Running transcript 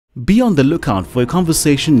Be on the lookout for a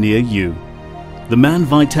conversation near you. The Man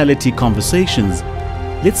Vitality Conversations.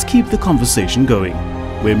 Let's keep the conversation going,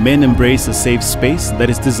 where men embrace a safe space that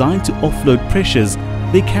is designed to offload pressures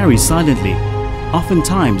they carry silently,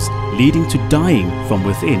 oftentimes leading to dying from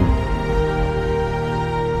within.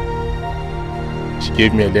 She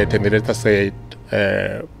gave me a letter and the letter said,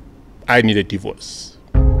 I need a divorce.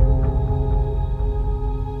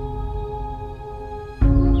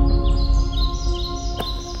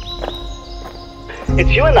 It's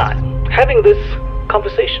you and I having this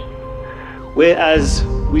conversation. Whereas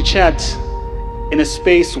we chat in a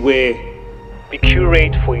space where We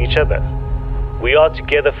curate for each other. We are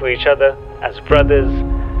together for each other as brothers.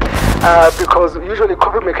 Because usually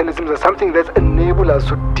coping mechanisms are something that enable us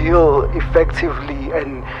to deal effectively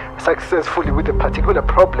and successfully with a particular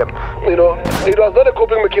problem. You know, it was not a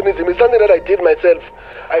coping mechanism, it's something that I did myself.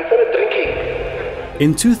 I started drinking.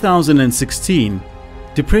 in 2016,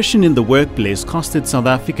 depression in the workplace costed South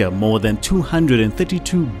Africa more than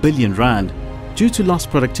 232 billion rand due to lost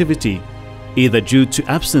productivity, either due to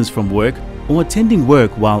absence from work or attending work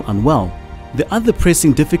while unwell. The other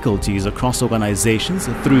pressing difficulties across organizations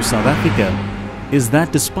through South Africa is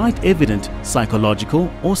that despite evident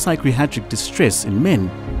psychological or psychiatric distress in men,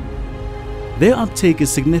 their uptake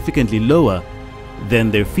is significantly lower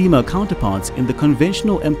than their female counterparts in the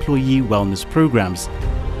conventional employee wellness programs.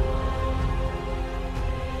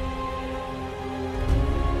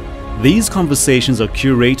 These conversations are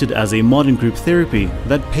curated as a modern group therapy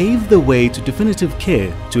that pave the way to definitive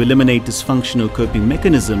care to eliminate dysfunctional coping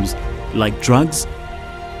mechanisms like drugs,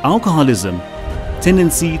 alcoholism,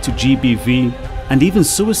 tendency to GBV, and even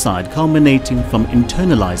suicide culminating from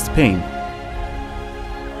internalized pain.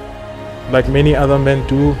 Like many other men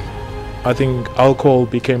do, I think alcohol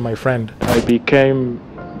became my friend. I became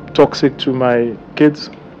toxic to my kids,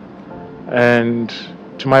 and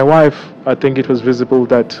to my wife, I think it was visible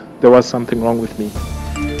that there was something wrong with me.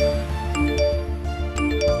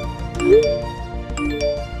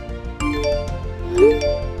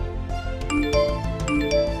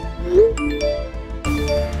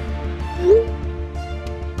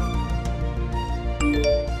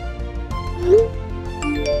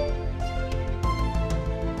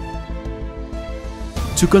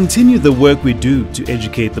 To continue the work we do to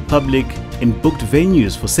educate the public in booked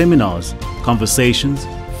venues for seminars, conversations,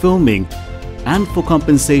 filming, and for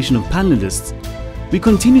compensation of panelists, we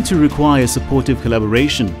continue to require supportive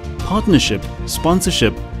collaboration, partnership,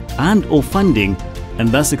 sponsorship, and/or funding, and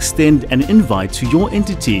thus extend an invite to your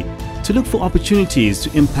entity to look for opportunities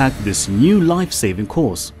to impact this new life-saving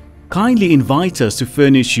course. Kindly invite us to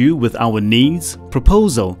furnish you with our needs,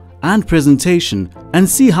 proposal, and presentation, and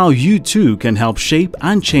see how you too can help shape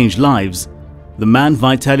and change lives. The Man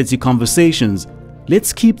Vitality Conversations.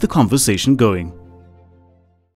 Let's keep the conversation going.